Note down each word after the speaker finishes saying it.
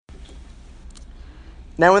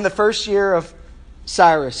Now in the first year of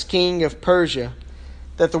Cyrus, king of Persia,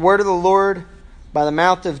 that the word of the Lord by the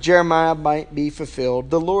mouth of Jeremiah might be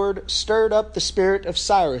fulfilled, the Lord stirred up the spirit of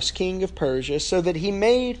Cyrus, king of Persia, so that he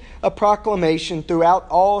made a proclamation throughout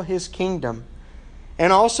all his kingdom,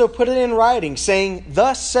 and also put it in writing, saying,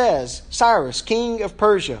 Thus says Cyrus, king of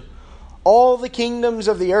Persia, all the kingdoms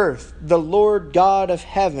of the earth the Lord God of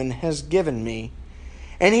heaven has given me,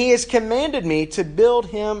 and he has commanded me to build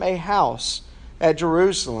him a house at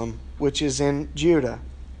Jerusalem, which is in Judah.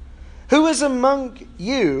 Who is among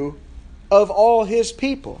you of all his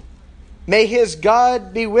people? May his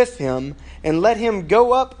God be with him, and let him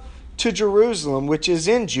go up to Jerusalem, which is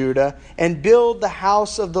in Judah, and build the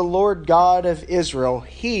house of the Lord God of Israel.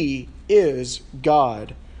 He is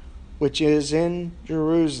God, which is in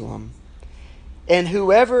Jerusalem. And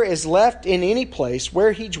whoever is left in any place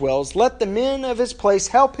where he dwells, let the men of his place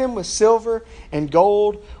help him with silver and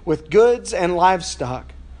gold, with goods and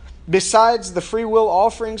livestock, besides the freewill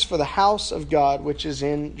offerings for the house of God, which is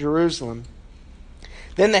in Jerusalem.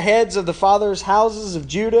 Then the heads of the fathers' houses of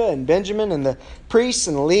Judah and Benjamin, and the priests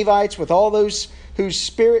and the Levites, with all those whose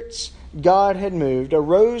spirits God had moved,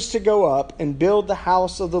 arose to go up and build the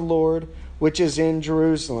house of the Lord, which is in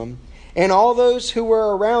Jerusalem. And all those who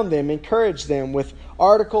were around them encouraged them with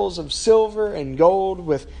articles of silver and gold,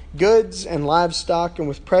 with goods and livestock, and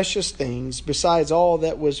with precious things, besides all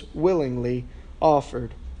that was willingly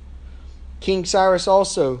offered. King Cyrus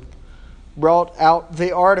also brought out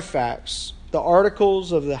the artifacts, the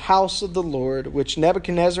articles of the house of the Lord, which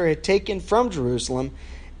Nebuchadnezzar had taken from Jerusalem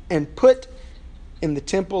and put in the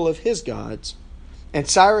temple of his gods. And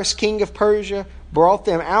Cyrus, king of Persia, brought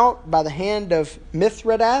them out by the hand of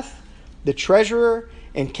Mithredath, the treasurer,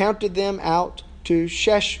 and counted them out to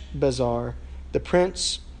Sheshbazzar, the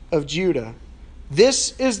prince of Judah.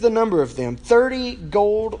 This is the number of them: 30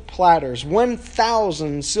 gold platters,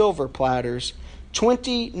 1,000 silver platters,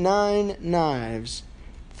 29 knives,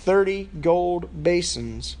 30 gold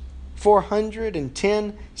basins,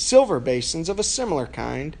 410 silver basins of a similar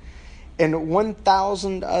kind, and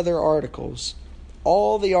 1,000 other articles.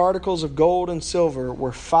 All the articles of gold and silver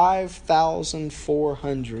were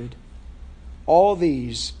 5,400. All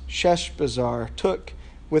these Sheshbazzar took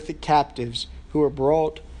with the captives who were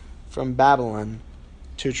brought from Babylon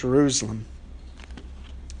to Jerusalem.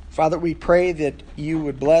 Father, we pray that you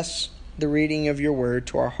would bless the reading of your word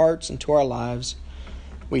to our hearts and to our lives.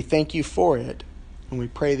 We thank you for it, and we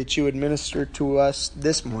pray that you would minister to us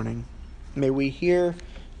this morning. May we hear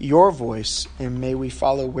your voice, and may we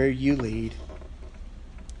follow where you lead.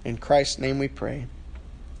 In Christ's name we pray.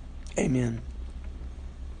 Amen.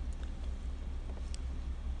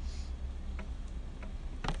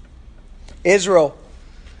 Israel,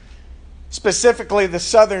 specifically the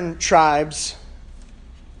southern tribes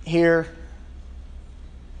here,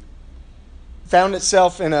 found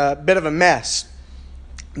itself in a bit of a mess.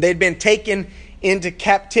 They'd been taken into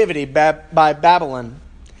captivity by Babylon,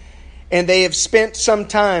 and they have spent some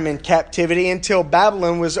time in captivity until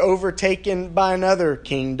Babylon was overtaken by another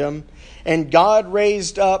kingdom, and God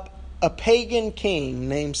raised up a pagan king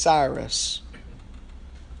named Cyrus.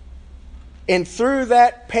 And through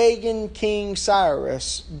that pagan king,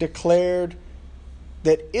 Cyrus declared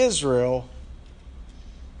that Israel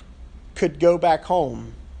could go back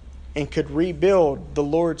home and could rebuild the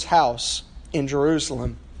Lord's house in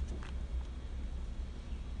Jerusalem.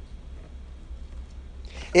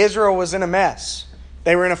 Israel was in a mess.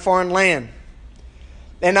 They were in a foreign land.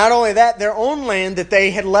 And not only that, their own land that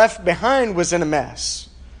they had left behind was in a mess.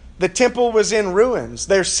 The temple was in ruins.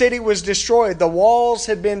 Their city was destroyed. The walls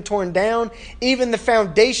had been torn down. Even the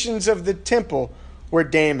foundations of the temple were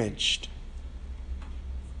damaged.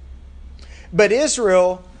 But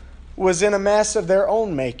Israel was in a mess of their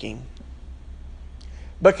own making.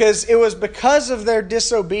 Because it was because of their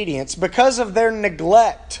disobedience, because of their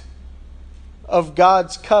neglect of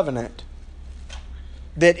God's covenant,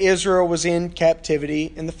 that Israel was in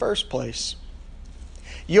captivity in the first place.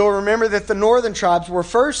 You'll remember that the northern tribes were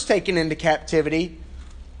first taken into captivity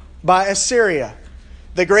by Assyria,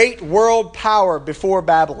 the great world power before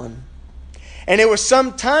Babylon. And it was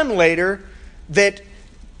some time later that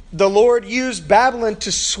the Lord used Babylon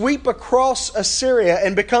to sweep across Assyria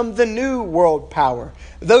and become the new world power.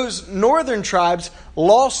 Those northern tribes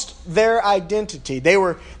lost their identity. They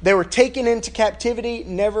were taken into captivity,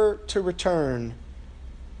 never to return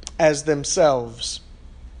as themselves.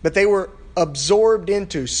 But they were absorbed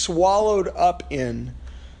into, swallowed up in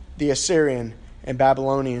the Assyrian and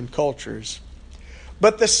Babylonian cultures.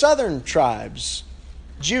 But the southern tribes,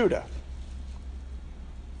 Judah,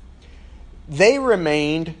 they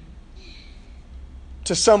remained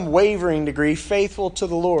to some wavering degree, faithful to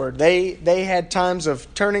the Lord. They had times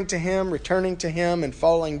of turning to Him, returning to Him, and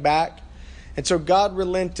falling back. And so God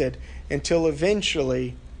relented until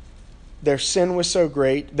eventually their sin was so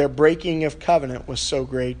great, their breaking of covenant was so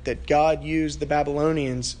great, that God used the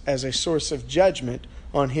Babylonians as a source of judgment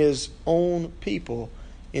on His own people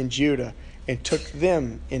in Judah and took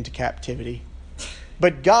them into captivity.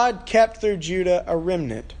 But God kept through Judah a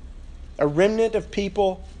remnant of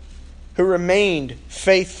people who remained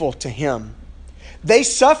faithful to Him. They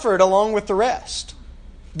suffered along with the rest.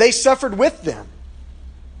 They suffered with them.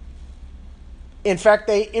 In fact,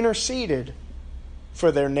 they interceded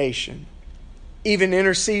for their nation, even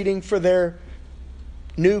interceding for their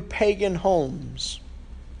new pagan homes.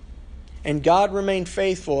 And God remained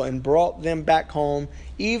faithful and brought them back home,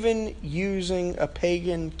 even using a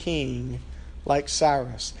pagan king like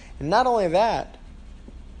Cyrus. And not only that,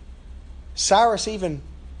 Cyrus even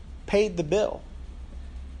paid the bill.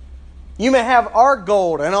 You may have our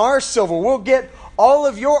gold and our silver. We'll get all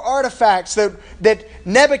of your artifacts that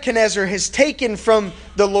Nebuchadnezzar has taken from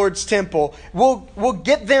the Lord's temple. We'll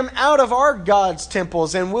get them out of our God's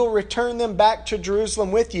temples and we'll return them back to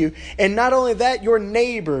Jerusalem with you. And not only that, your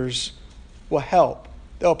neighbors will help.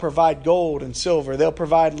 They'll provide gold and silver. They'll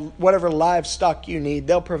provide whatever livestock you need.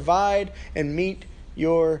 They'll provide and meet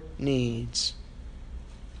your needs.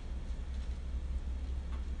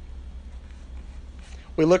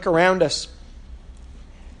 We look around us.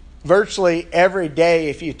 Virtually every day,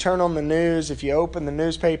 if you turn on the news, if you open the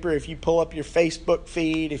newspaper, if you pull up your Facebook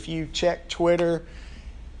feed, if you check Twitter,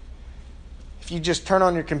 if you just turn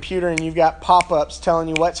on your computer and you've got pop-ups telling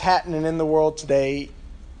you what's happening in the world today,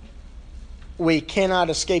 we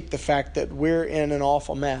cannot escape the fact that we're in an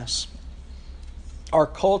awful mess. Our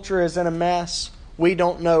culture is in a mess. We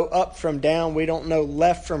don't know up from down. We don't know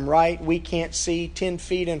left from right. We can't see 10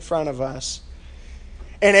 feet in front of us.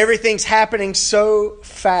 And everything's happening so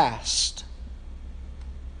fast.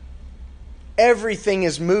 Everything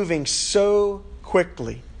is moving so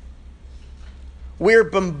quickly. We're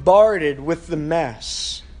bombarded with the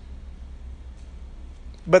mess.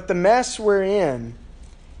 But the mess we're in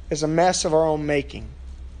is a mess of our own making.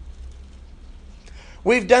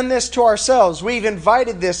 We've done this to ourselves. We've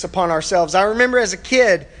invited this upon ourselves. I remember as a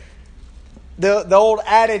kid, the old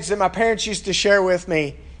adage that my parents used to share with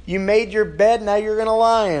me, you made your bed, now you're going to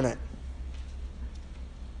lie in it.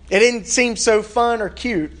 It didn't seem so fun or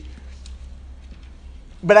cute.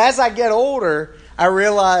 But as I get older, I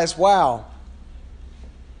realize, wow,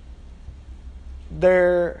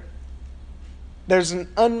 there's an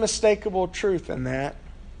unmistakable truth in that.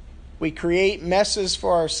 We create messes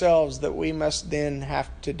for ourselves that we must then have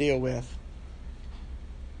to deal with.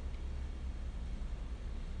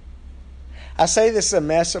 I say this is a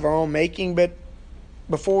mess of our own making, but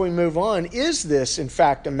before we move on, is this in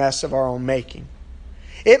fact a mess of our own making?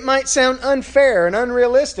 It might sound unfair and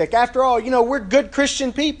unrealistic. After all, we're good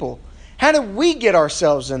Christian people. How did we get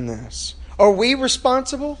ourselves in this? Are we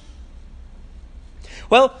responsible?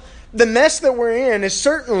 Well, the mess that we're in is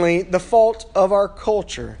certainly the fault of our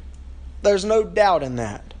culture. There's no doubt in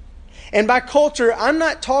that. And by culture, I'm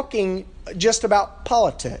not talking just about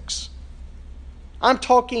politics. I'm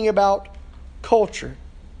talking about culture.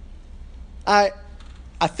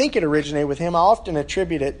 I think it originated with him. I often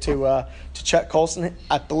attribute it to Chuck Colson.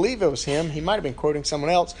 I believe it was him. He might have been quoting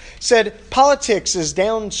someone else. Said politics is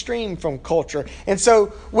downstream from culture. And so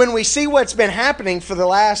when we see what's been happening for the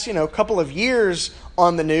last couple of years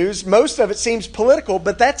on the news, most of it seems political,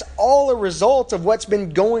 but that's all a result of what's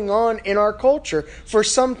been going on in our culture for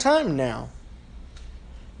some time now.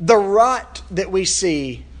 The rot that we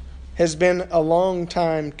see has been a long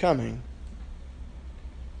time coming.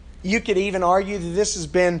 You could even argue that this has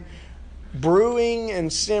been brewing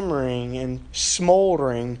and simmering and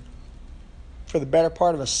smoldering for the better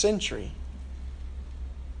part of a century.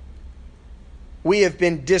 We have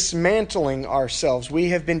been dismantling ourselves. We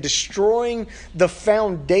have been destroying the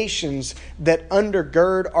foundations that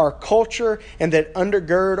undergird our culture and that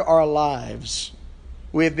undergird our lives.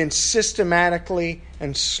 We have been systematically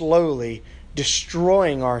and slowly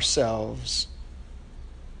destroying ourselves.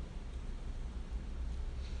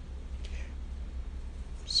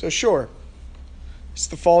 So sure, it's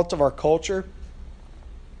the fault of our culture,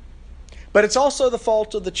 but it's also the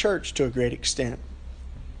fault of the church to a great extent.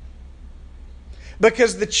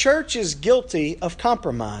 Because the church is guilty of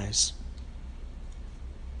compromise.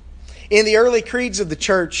 In the early creeds of the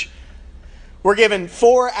church, we're given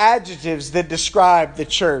 4 adjectives that describe the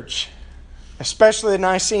church, especially the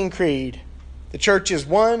Nicene Creed. The church is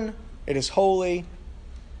one, it is holy,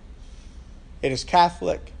 it is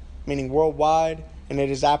Catholic, meaning worldwide, and it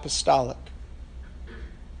is apostolic.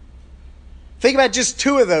 Think about just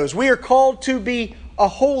two of those. We are called to be a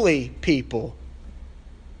holy people.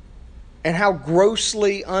 And how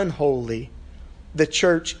grossly unholy the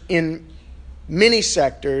church in many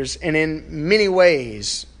sectors and in many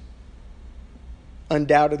ways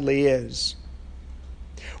undoubtedly is.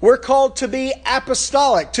 We're called to be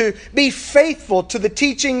apostolic, to be faithful to the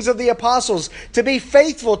teachings of the apostles, to be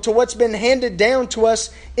faithful to what's been handed down to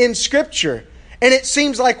us in Scripture. And it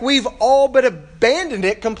seems like we've all but abandoned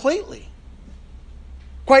it completely.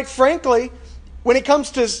 Quite frankly, when it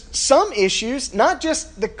comes to some issues, not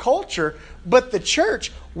just the culture, but the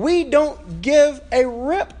church, we don't give a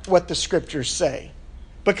rip what the Scriptures say.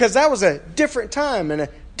 Because that was a different time and a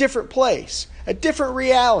different place, a different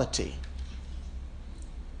reality.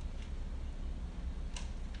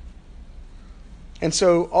 And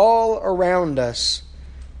so all around us,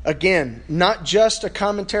 again, not just a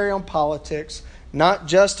commentary on politics, not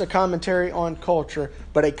just a commentary on culture,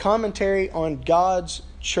 but a commentary on God's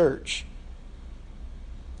church.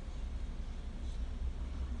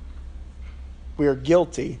 We are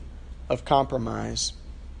guilty of compromise.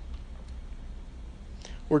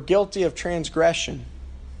 We're guilty of transgression.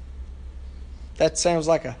 That sounds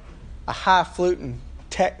like a highfalutin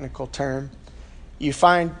technical term. You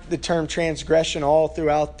find the term transgression all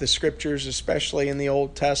throughout the Scriptures, especially in the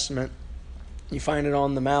Old Testament. You find it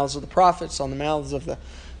on the mouths of the prophets, on the mouths of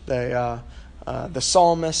the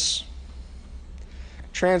psalmists.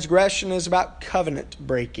 Transgression is about covenant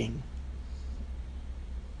breaking.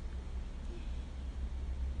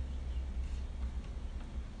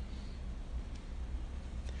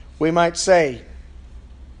 We might say,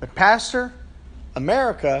 but Pastor,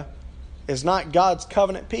 America is not God's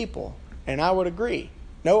covenant people. And I would agree.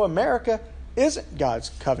 No, America isn't God's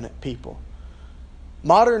covenant people.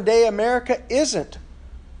 Modern day America isn't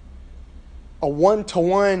a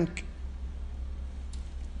one-to-one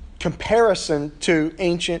comparison to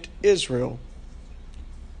ancient Israel.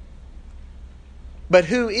 But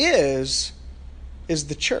who is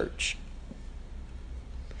the church.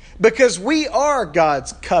 Because we are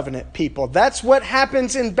God's covenant people. That's what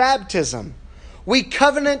happens in baptism. We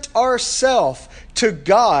covenant ourselves to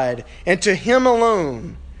God and to Him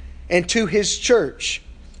alone and to His church,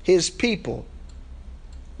 His people.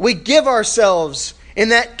 We give ourselves in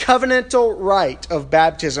that covenantal rite of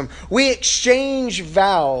baptism. We exchange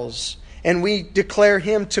vows and we declare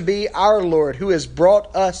Him to be our Lord, who has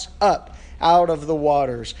brought us up out of the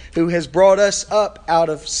waters, who has brought us up out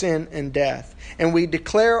of sin and death. And we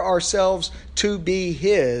declare ourselves to be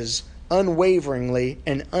His unwaveringly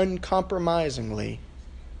and uncompromisingly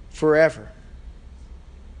forever.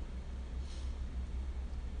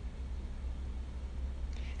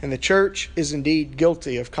 And the church is indeed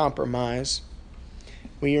guilty of compromise.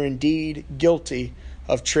 We are indeed guilty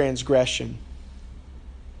of transgression.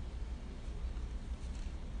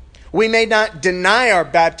 We may not deny our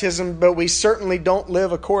baptism, but we certainly don't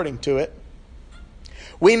live according to it.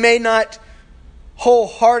 We may not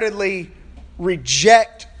wholeheartedly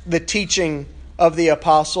reject the teaching of the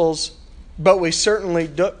apostles, but we certainly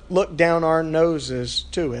look down our noses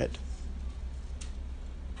to it.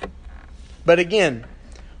 But again,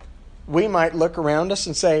 we might look around us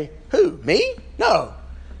and say, who, me? No,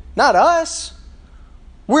 not us.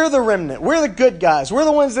 We're the remnant. We're the good guys. We're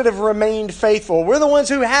the ones that have remained faithful. We're the ones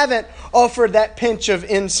who haven't offered that pinch of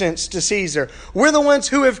incense to Caesar. We're the ones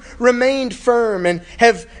who have remained firm and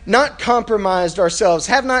have not compromised ourselves,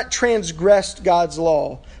 have not transgressed God's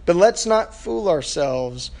law. But let's not fool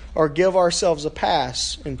ourselves or give ourselves a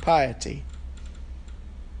pass in piety.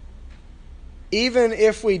 Even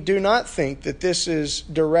if we do not think that this is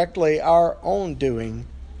directly our own doing,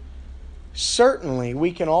 certainly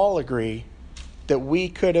we can all agree that we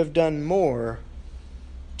could have done more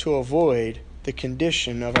to avoid the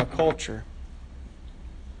condition of our culture.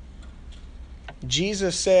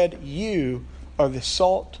 Jesus said, "You are the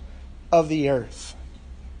salt of the earth."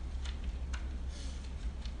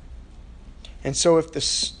 And so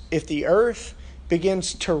if the earth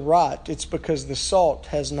begins to rot, it's because the salt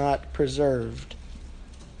has not preserved.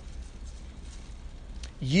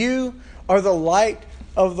 You are the light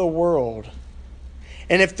of the world.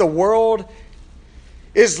 And if the world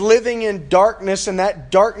is living in darkness and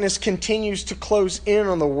that darkness continues to close in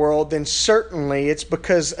on the world, then certainly it's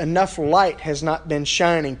because enough light has not been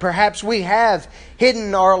shining. Perhaps we have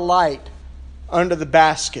hidden our light under the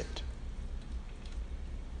basket.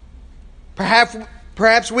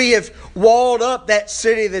 Perhaps we have walled up that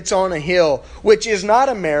city that's on a hill, which is not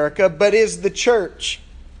America, but is the church.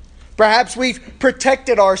 Perhaps we've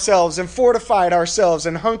protected ourselves and fortified ourselves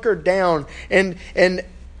and hunkered down and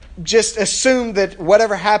just assumed that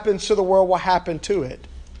whatever happens to the world will happen to it.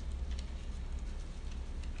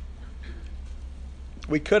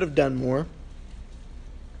 We could have done more.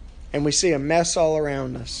 And we see a mess all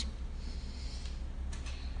around us.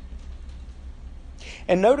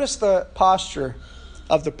 And notice the posture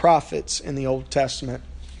of the prophets in the Old Testament.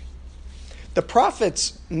 The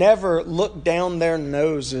prophets never looked down their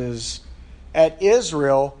noses at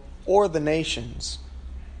Israel or the nations.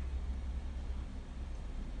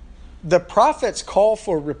 The prophets call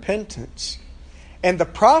for repentance. And the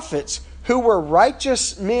prophets, who were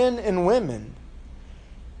righteous men and women,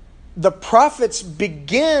 the prophets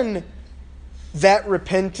begin that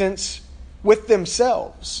repentance with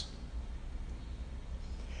themselves.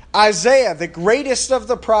 Isaiah, the greatest of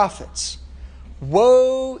the prophets,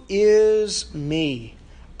 "Woe is me,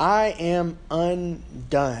 I am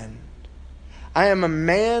undone. I am a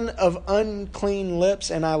man of unclean lips,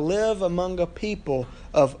 and I live among a people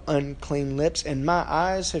of unclean lips, and my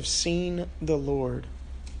eyes have seen the Lord."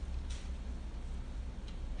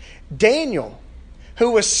 Daniel,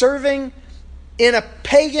 who was serving in a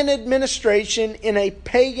pagan administration in a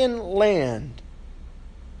pagan land,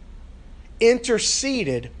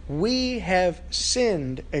 interceded, "We have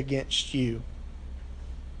sinned against you."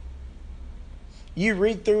 You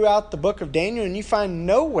read throughout the book of Daniel and you find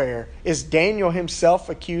nowhere is Daniel himself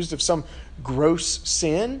accused of some gross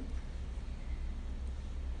sin.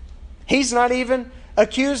 He's not even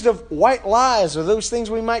accused of white lies or those things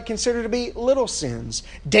we might consider to be little sins.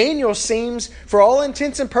 Daniel seems, for all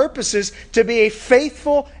intents and purposes, to be a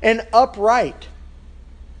faithful and upright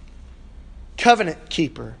covenant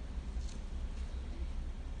keeper.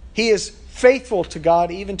 He is faithful to God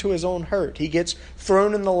even to his own hurt. He gets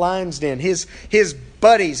thrown in the lion's den. His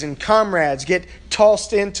buddies and comrades get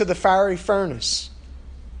tossed into the fiery furnace.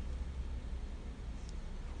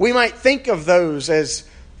 We might think of those as,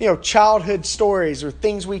 childhood stories or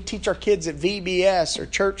things we teach our kids at VBS or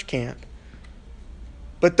church camp.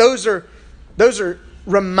 But those are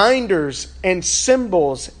reminders and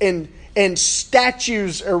symbols and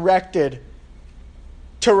statues erected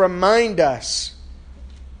to remind us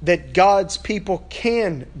that God's people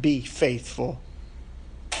can be faithful.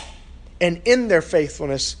 And in their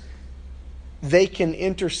faithfulness, they can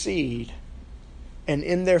intercede. And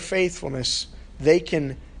in their faithfulness, they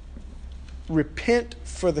can repent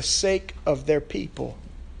for the sake of their people.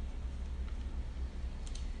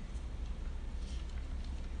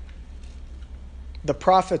 The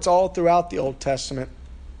prophets all throughout the Old Testament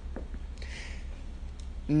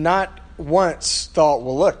not once thought,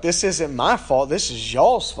 well, look, this isn't my fault. This is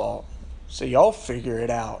y'all's fault. So y'all figure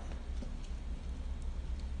it out.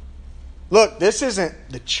 Look, this isn't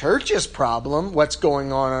the church's problem, what's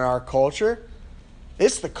going on in our culture.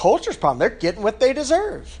 It's the culture's problem. They're getting what they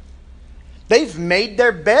deserve. They've made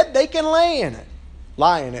their bed, they can lay in it.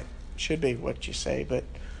 Lie in it should be what you say, but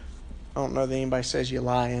I don't know that anybody says you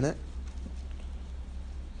lie in it.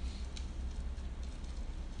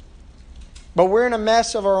 But we're in a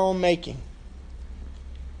mess of our own making.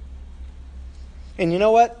 And you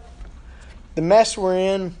know what? The mess we're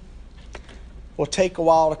in will take a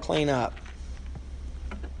while to clean up.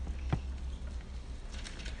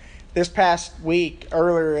 This past week,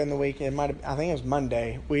 earlier in the week, I think it was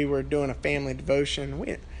Monday, we were doing a family devotion.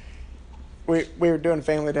 We were doing a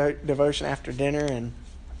family devotion after dinner, and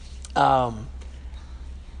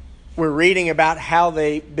we're reading about how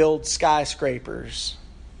they build skyscrapers.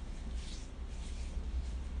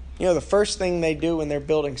 The first thing they do when they're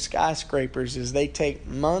building skyscrapers is they take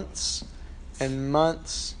months and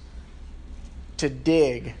months to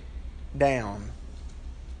dig down.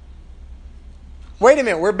 Wait a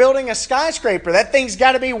minute, we're building a skyscraper. That thing's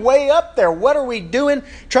got to be way up there. What are we doing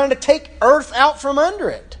trying to take earth out from under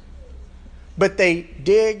it? But they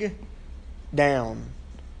dig down.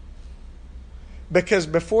 Because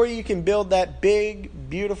before you can build that big,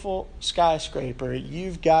 beautiful skyscraper,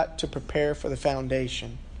 you've got to prepare for the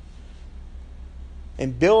foundation.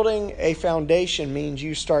 And building a foundation means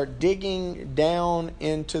you start digging down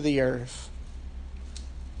into the earth.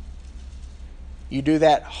 You do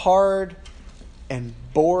that hard and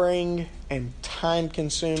boring and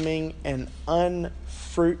time-consuming and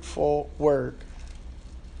unfruitful work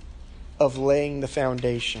of laying the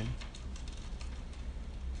foundation.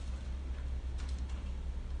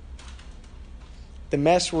 The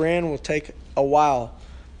mess we're in will take a while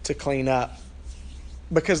to clean up,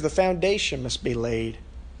 because the foundation must be laid.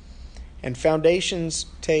 And foundations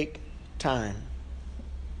take time.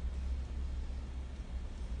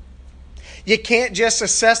 You can't just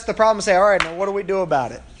assess the problem and say, all right, now what do we do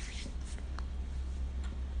about it?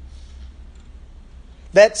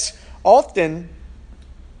 That's often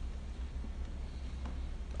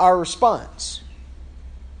our response.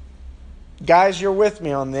 Guys, you're with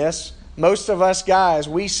me on this. Most of us guys,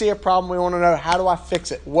 we see a problem, we want to know, how do I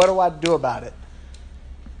fix it? What do I do about it?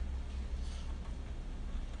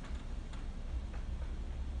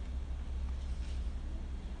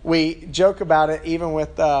 We joke about it even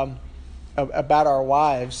with about our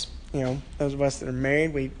wives. You know, those of us that are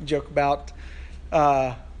married, we joke about,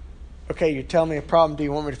 okay, you're telling me a problem. Do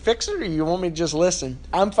you want me to fix it or you want me to just listen?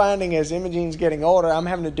 I'm finding as Imogene's getting older, I'm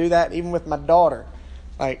having to do that even with my daughter.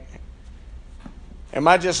 Like, am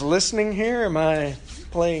I just listening here? Am I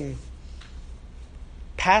playing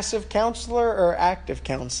passive counselor or active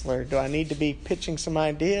counselor? Do I need to be pitching some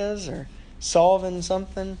ideas or solving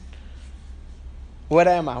something? What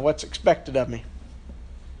am I? What's expected of me?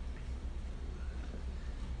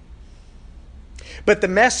 But the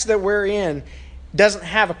mess that we're in doesn't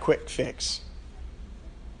have a quick fix.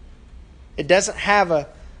 It doesn't have a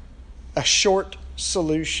short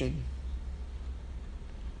solution.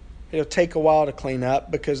 It'll take a while to clean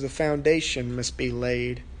up because the foundation must be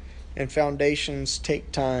laid. And foundations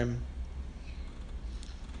take time.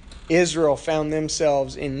 Israel found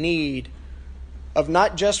themselves in need of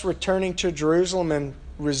not just returning to Jerusalem and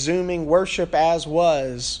resuming worship as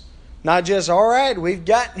was. Not just, all right, we've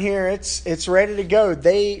gotten here, it's ready to go.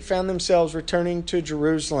 They found themselves returning to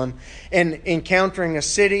Jerusalem and encountering a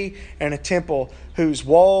city and a temple whose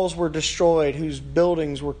walls were destroyed, whose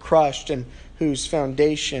buildings were crushed, and whose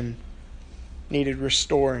foundation needed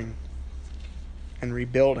restoring and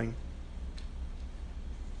rebuilding.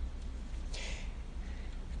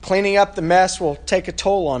 Cleaning up the mess will take a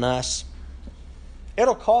toll on us.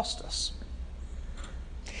 It'll cost us.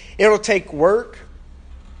 It'll take work.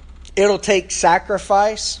 It'll take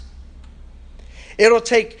sacrifice. It'll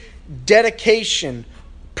take dedication,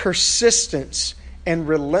 persistence, and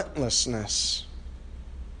relentlessness.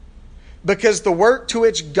 Because the work to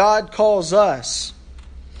which God calls us,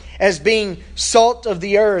 as being salt of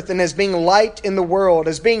the earth and as being light in the world,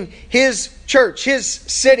 as being His church, His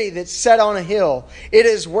city that's set on a hill, it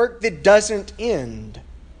is work that doesn't end.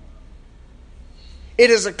 It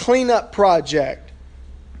is a cleanup project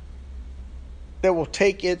that will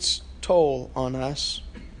take its toll on us.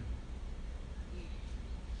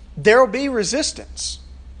 There will be resistance.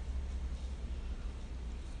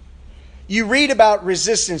 You read about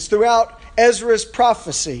resistance throughout Ezra's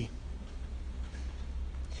prophecy.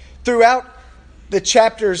 Throughout the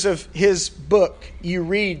chapters of his book, you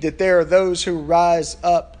read that there are those who rise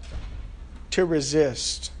up to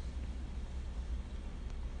resist.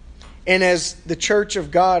 And as the church of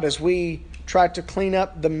God, as we try to clean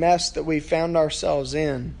up the mess that we found ourselves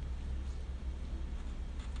in,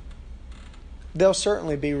 there'll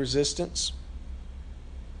certainly be resistance.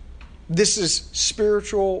 This is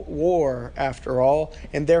spiritual war, after all,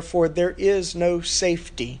 and therefore there is no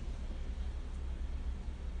safety.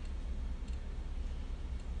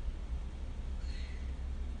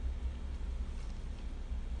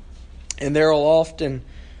 And there will often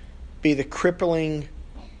be the crippling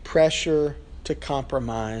pressure to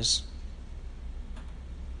compromise.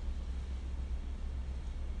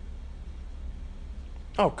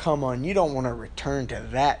 Oh, come on, you don't want to return to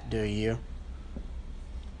that, do you?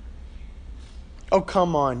 Oh,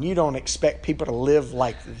 come on, you don't expect people to live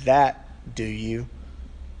like that, do you?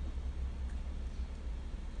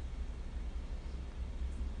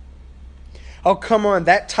 Oh, come on,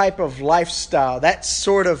 that type of lifestyle, that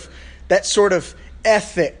sort of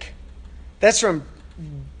ethic, that's from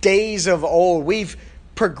days of old. We've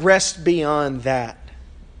progressed beyond that.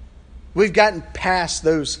 We've gotten past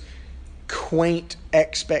those quaint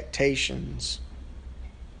expectations.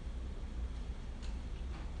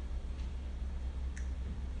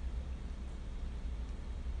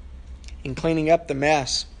 In cleaning up the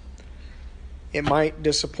mess, it might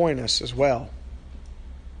disappoint us as well.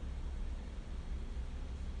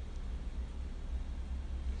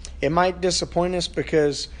 It might disappoint us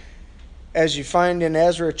because, as you find in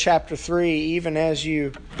Ezra chapter 3, even as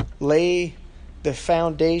you lay the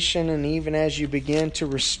foundation and even as you begin to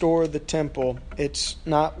restore the temple, it's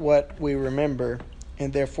not what we remember,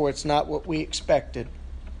 and therefore it's not what we expected.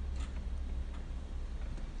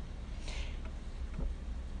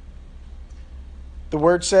 The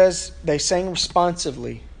word says they sang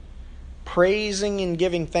responsively, praising and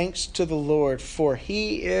giving thanks to the Lord, for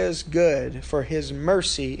He is good, for His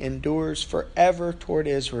mercy endures forever toward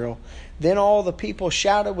Israel. Then all the people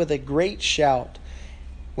shouted with a great shout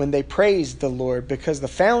when they praised the Lord, because the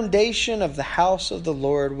foundation of the house of the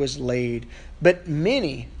Lord was laid. But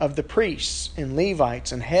many of the priests and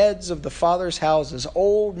Levites and heads of the fathers' houses,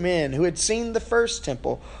 old men who had seen the first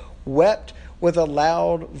temple, wept with a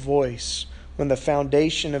loud voice when the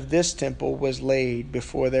foundation of this temple was laid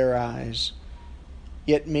before their eyes.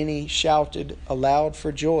 Yet many shouted aloud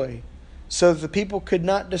for joy, so that the people could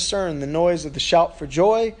not discern the noise of the shout for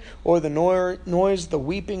joy or the noise of the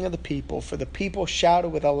weeping of the people. For the people shouted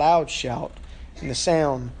with a loud shout, and the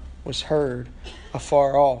sound was heard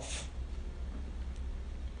afar off.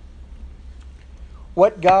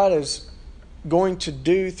 What God is going to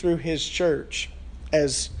do through His church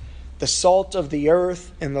as the salt of the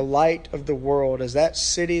earth and the light of the world, as that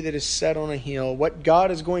city that is set on a hill, what God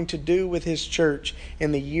is going to do with His church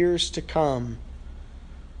in the years to come,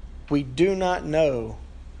 we do not know.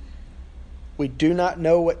 We do not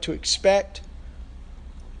know what to expect,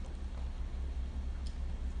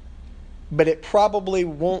 but it probably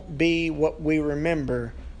won't be what we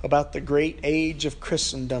remember about the great age of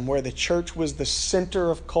Christendom, where the church was the center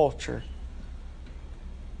of culture,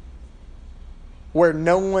 where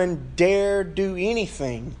no one dared do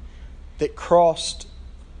anything that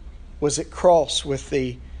was at cross with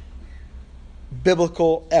the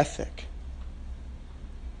biblical ethic.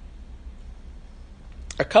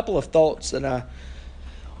 A couple of thoughts on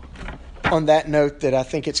that note that I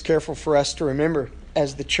think it's careful for us to remember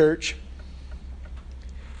as the church.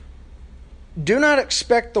 Do not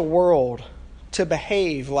expect the world to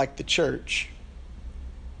behave like the church.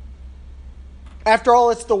 After all,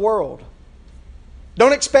 it's the world.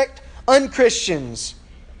 Don't expect unchristians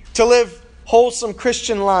to live wholesome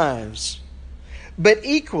Christian lives. But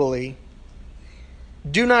equally,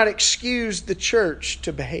 do not excuse the church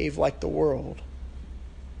to behave like the world.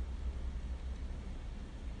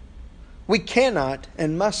 We cannot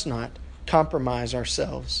and must not compromise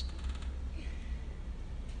ourselves.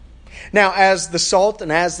 Now, as the salt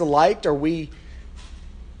and as the light, are we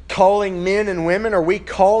calling men and women? Are we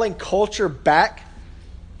calling culture back?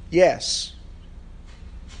 Yes.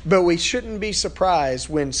 But we shouldn't be surprised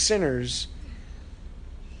when sinners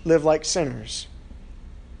live like sinners.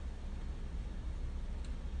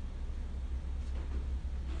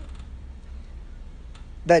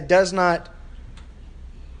 That does not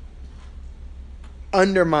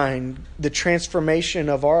undermine the transformation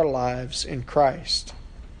of our lives in Christ.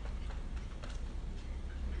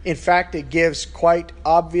 In fact, it gives quite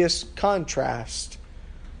obvious contrast,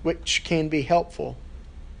 which can be helpful.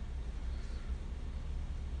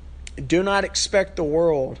 Do not expect the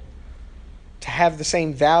world to have the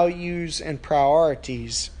same values and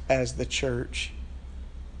priorities as the church.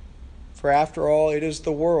 For after all, it is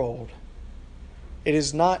the world. It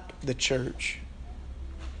is not the church.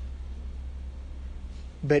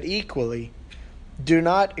 But equally, do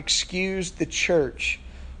not excuse the church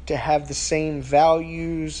to have the same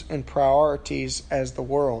values and priorities as the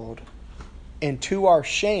world. And to our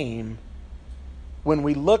shame, when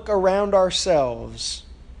we look around ourselves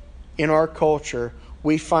in our culture,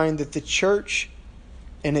 we find that the church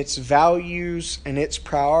and its values and its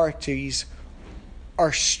priorities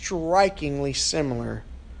are strikingly similar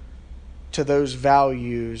to those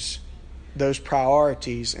values, those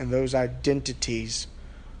priorities, and those identities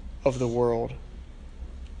of the world.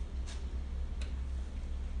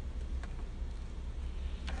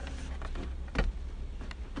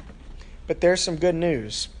 But there's some good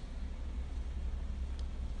news.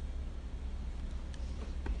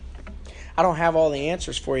 I don't have all the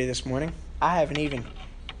answers for you this morning. I haven't even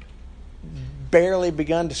barely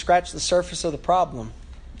begun to scratch the surface of the problem.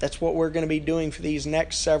 That's what we're going to be doing for these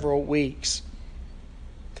next several weeks.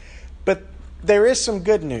 But there is some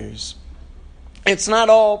good news. It's not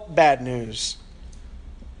all bad news.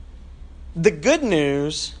 The good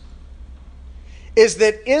news is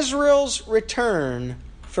that Israel's return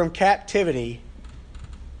from captivity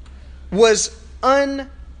was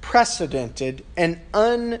unprecedented and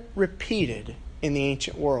unrepeated in the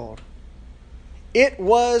ancient world. It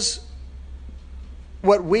was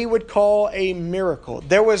what we would call a miracle.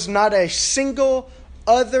 There was not a single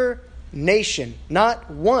other nation, not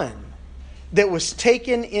one, that was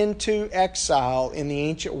taken into exile in the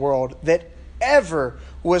ancient world that ever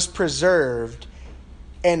was preserved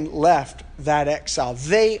and left that exile.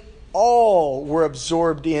 They all were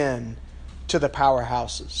absorbed in to the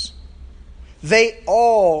powerhouses. They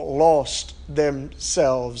all lost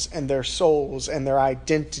themselves and their souls and their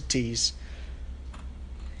identities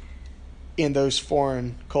in those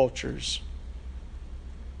foreign cultures.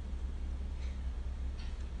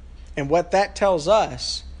 And what that tells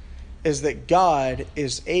us is that God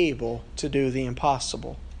is able to do the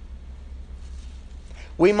impossible.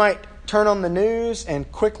 We might turn on the news and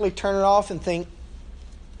quickly turn it off and think,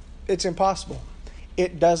 it's impossible.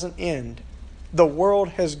 It doesn't end. The world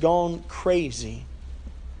has gone crazy.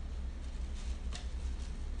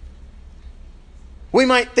 We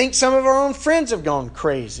might think some of our own friends have gone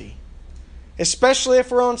crazy, especially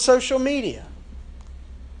if we're on social media.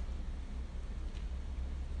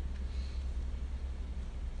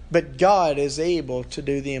 But God is able to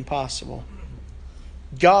do the impossible.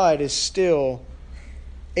 God is still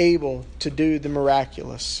able to do the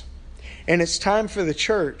miraculous. And it's time for the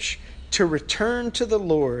church to return to the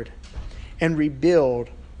Lord and rebuild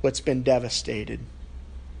what's been devastated.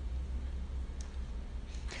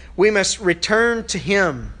 We must return to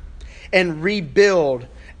Him and rebuild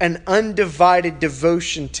an undivided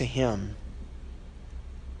devotion to Him.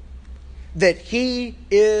 That He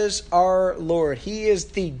is our Lord. He is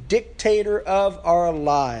the dictator of our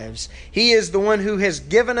lives. He is the one who has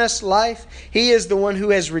given us life. He is the one who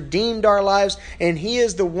has redeemed our lives. And He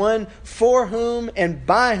is the one for whom and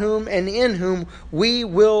by whom and in whom we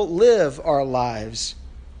will live our lives.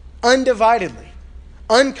 Undividedly,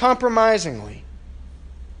 uncompromisingly,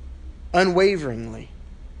 unwaveringly.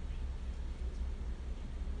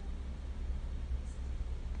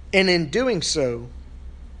 And in doing so,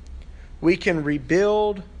 we can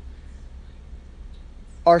rebuild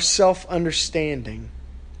our self-understanding,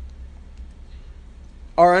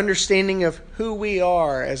 our understanding of who we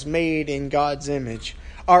are as made in God's image,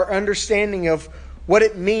 our understanding of what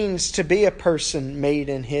it means to be a person made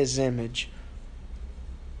in His image.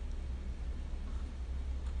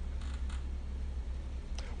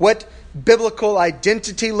 What biblical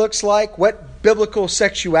identity looks like, what biblical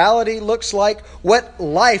sexuality looks like, what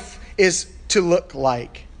life is to look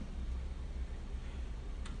like.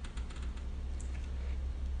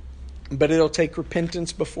 But it'll take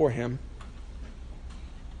repentance before Him.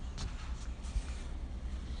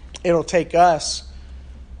 It'll take us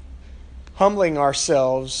humbling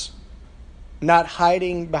ourselves, not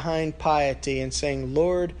hiding behind piety and saying,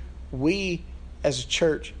 Lord, we as a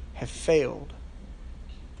church have failed.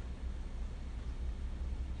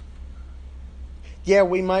 Yeah,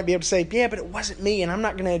 we might be able to say, yeah, but it wasn't me, and I'm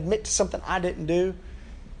not going to admit to something I didn't do.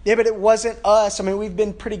 Yeah, but it wasn't us. I mean, we've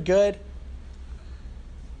been pretty good.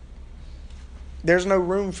 There's no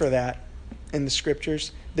room for that in the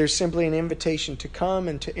Scriptures. There's simply an invitation to come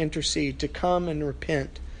and to intercede, to come and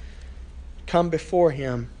repent. Come before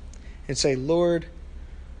Him and say, Lord,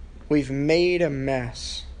 we've made a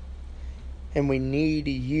mess, and we need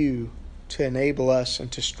You to enable us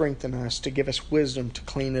and to strengthen us, to give us wisdom to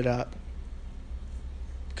clean it up.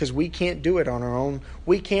 Because we can't do it on our own.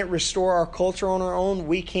 We can't restore our culture on our own.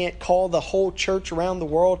 We can't call the whole church around the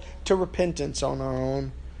world to repentance on our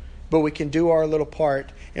own. But we can do our little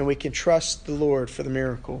part, and we can trust the Lord for the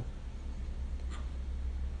miracle.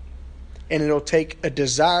 And it'll take a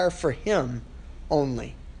desire for Him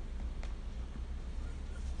only.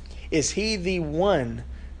 Is He the one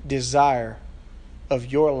desire of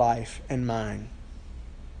your life and mine?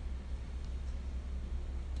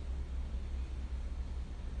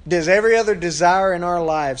 Does every other desire in our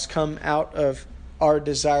lives come out of our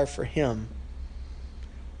desire for Him?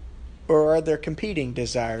 Or are there competing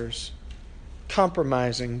desires,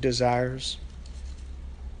 compromising desires?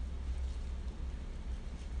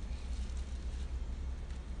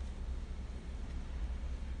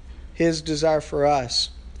 His desire for us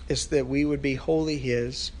is that we would be wholly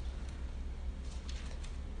His,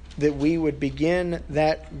 that we would begin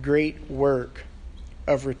that great work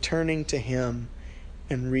of returning to Him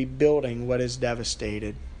and rebuilding what is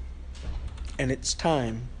devastated. And it's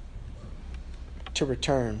time to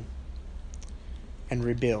return and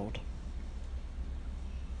rebuild.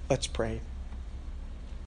 Let's pray.